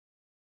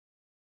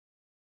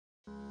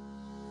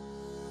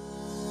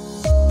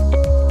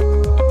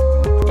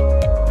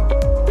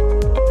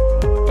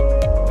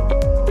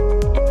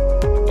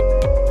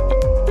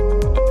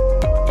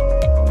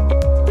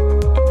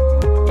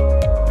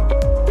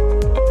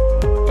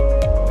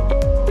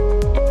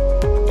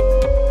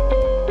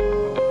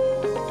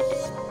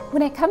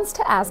comes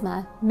to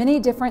asthma, many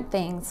different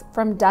things,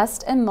 from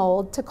dust and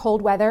mold to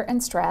cold weather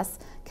and stress,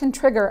 can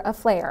trigger a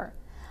flare.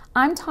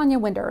 I'm Tanya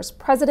Winders,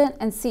 President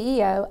and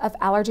CEO of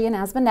Allergy and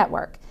Asthma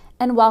Network,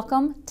 and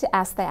welcome to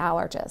Ask the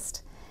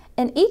Allergist.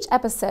 In each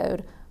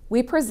episode,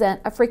 we present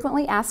a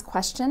frequently asked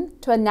question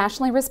to a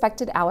nationally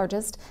respected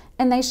allergist,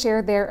 and they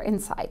share their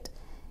insight.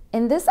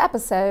 In this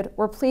episode,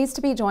 we're pleased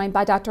to be joined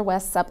by Dr.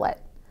 Wes Sublett.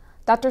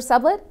 Dr.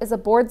 Sublett is a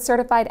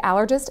board-certified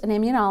allergist and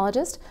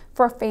immunologist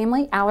for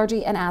family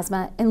allergy and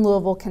asthma in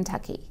Louisville,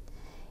 Kentucky.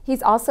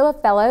 He's also a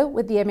fellow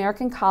with the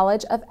American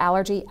College of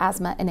Allergy,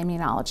 Asthma, and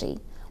Immunology.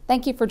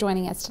 Thank you for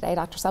joining us today,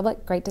 Dr.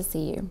 Sublett. Great to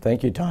see you.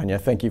 Thank you, Tanya.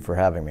 Thank you for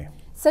having me.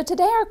 So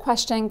today our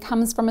question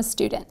comes from a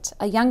student,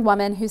 a young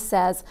woman who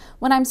says,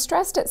 when I'm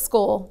stressed at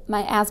school,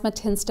 my asthma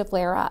tends to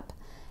flare up.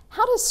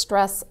 How does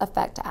stress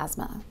affect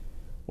asthma?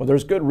 Well,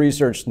 there's good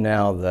research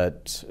now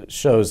that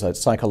shows that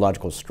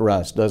psychological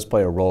stress does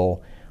play a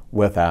role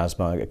with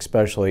asthma,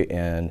 especially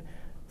in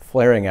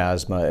flaring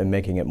asthma and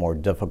making it more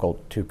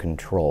difficult to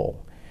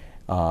control.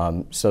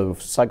 So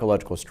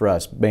psychological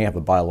stress may have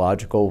a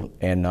biological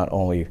and not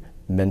only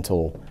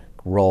mental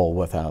role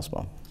with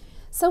asthma.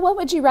 So what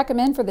would you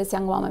recommend for this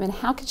young woman, and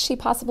how could she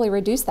possibly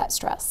reduce that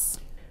stress?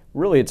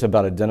 Really, it's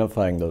about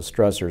identifying those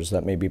stressors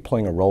that may be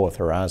playing a role with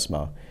her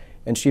asthma.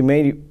 And she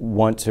may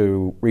want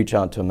to reach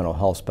out to a mental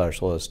health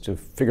specialist to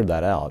figure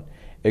that out.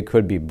 It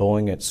could be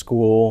bullying at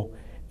school,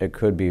 it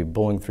could be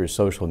bullying through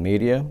social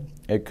media,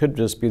 it could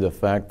just be the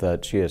fact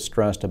that she is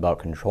stressed about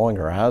controlling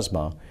her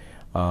asthma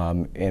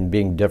and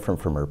being different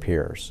from her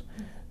peers.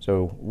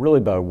 So really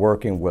by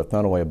working with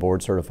not only a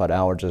board-certified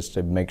allergist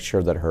to make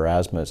sure that her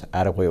asthma is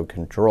adequately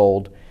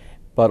controlled,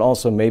 but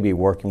also maybe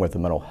working with a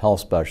mental health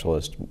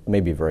specialist may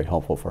be very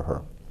helpful for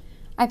her.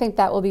 I think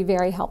that will be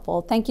very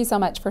helpful. Thank you so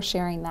much for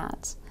sharing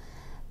that.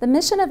 The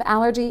mission of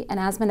Allergy and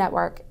Asthma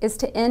Network is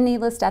to end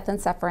needless death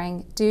and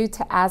suffering due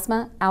to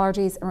asthma,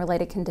 allergies, and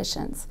related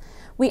conditions.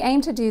 We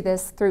aim to do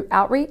this through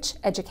outreach,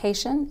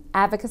 education,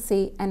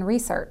 advocacy, and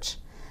research.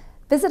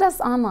 Visit us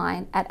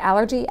online at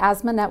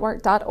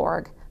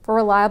allergyasthmanetwork.org for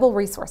reliable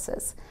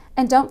resources.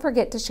 And don't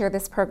forget to share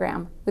this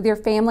program with your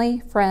family,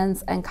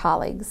 friends, and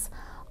colleagues.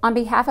 On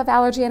behalf of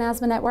Allergy and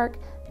Asthma Network,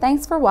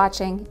 thanks for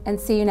watching, and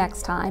see you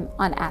next time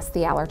on Ask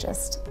the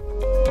Allergist.